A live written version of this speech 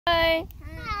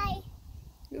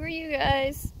Who are you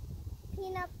guys?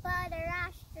 Peanut butter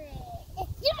Astrid.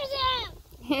 It's Jimmy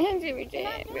Jam. Jimmy Jam.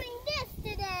 We're not doing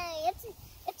this today.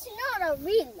 It's not a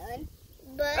real one,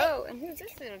 but. Oh, and who's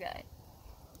this little guy?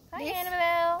 Hi, This-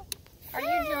 Annabelle. Are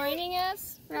you joining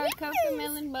us for our Yes.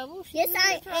 Cocomelon bubble shoot? Yes,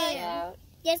 I Try am. out?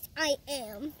 Yes, I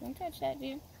am. Don't touch that,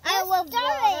 dude. I love water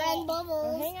and Well,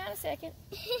 bubbles. hang on a second.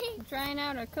 I'm trying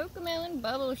out our Cocomelon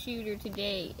bubble shooter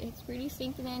today. It's pretty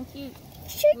stinking and cute.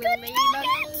 Chicken Little ladybug.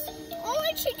 nuggets. Oh,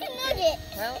 a chicken nugget.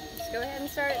 Well, let's go ahead and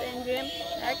start then, Jim.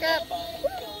 Back up.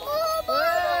 Oh, boy.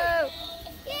 Whoa!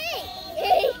 Yay.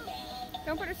 Yay.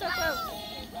 Don't put her so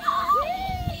close.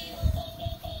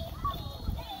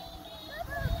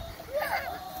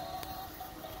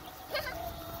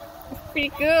 Pretty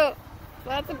cool.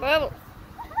 Lots of bubbles.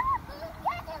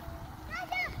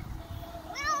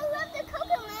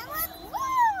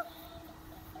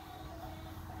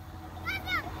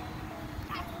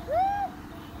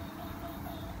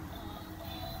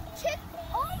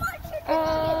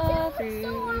 All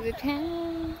through the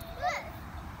town.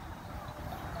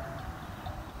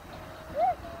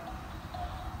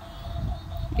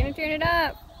 Gonna turn it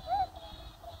up.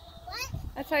 What?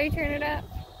 That's how you turn it up.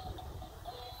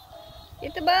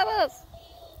 Get the bubbles.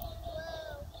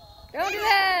 Don't do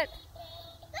that.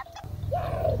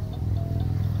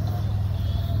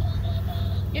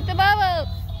 Get the bubbles.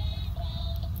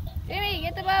 Jimmy,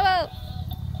 get the bubbles.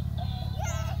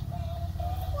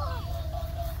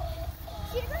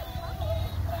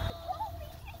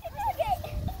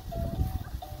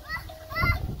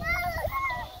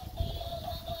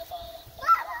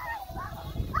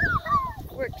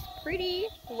 Works pretty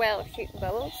well shooting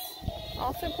bubbles.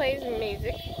 Also plays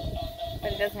music,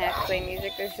 but it doesn't have to play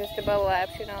music. There's just a bubble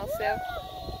option also.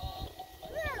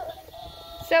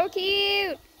 So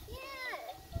cute!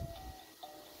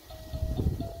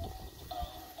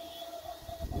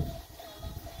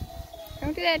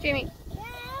 Don't do that, Jimmy.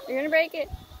 You're gonna break it.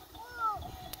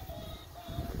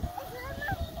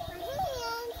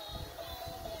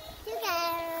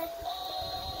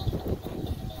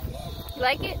 You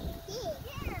like it?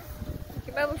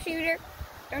 Your bubble shooter?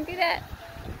 Don't do that.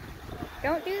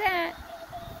 Don't do that.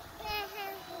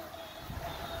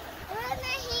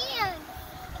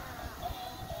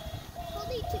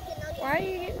 Why are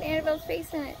you getting Annabelle's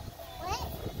face in it? What?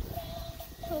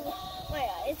 Where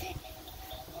is it?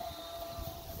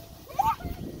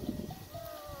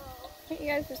 You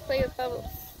guys just play with bubbles.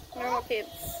 Normal kids.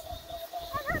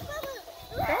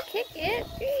 Don't kick it.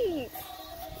 Jeez.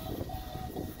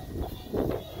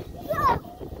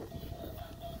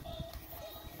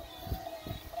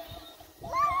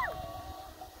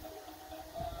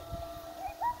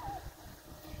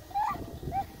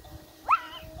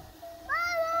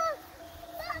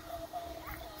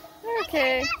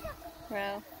 Okay.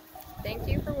 Well, thank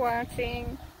you for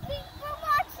watching.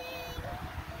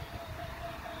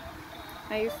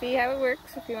 Now you see how it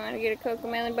works if you want to get a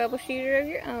Cocomelon bubble shooter of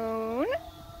your own.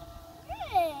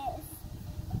 Yes.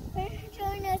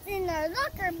 Join us in our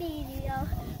locker video.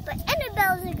 But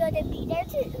Annabelle's going to be there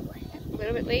too. A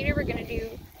little bit later we're going to do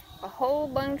a whole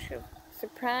bunch of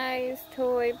surprise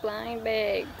toy blind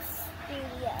bags.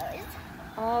 Videos.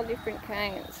 All different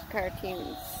kinds of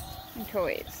cartoons and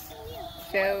toys.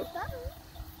 So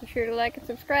be sure to like and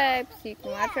subscribe so you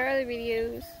can watch our other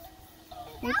videos.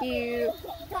 Thank you.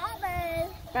 Bye.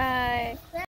 Bye.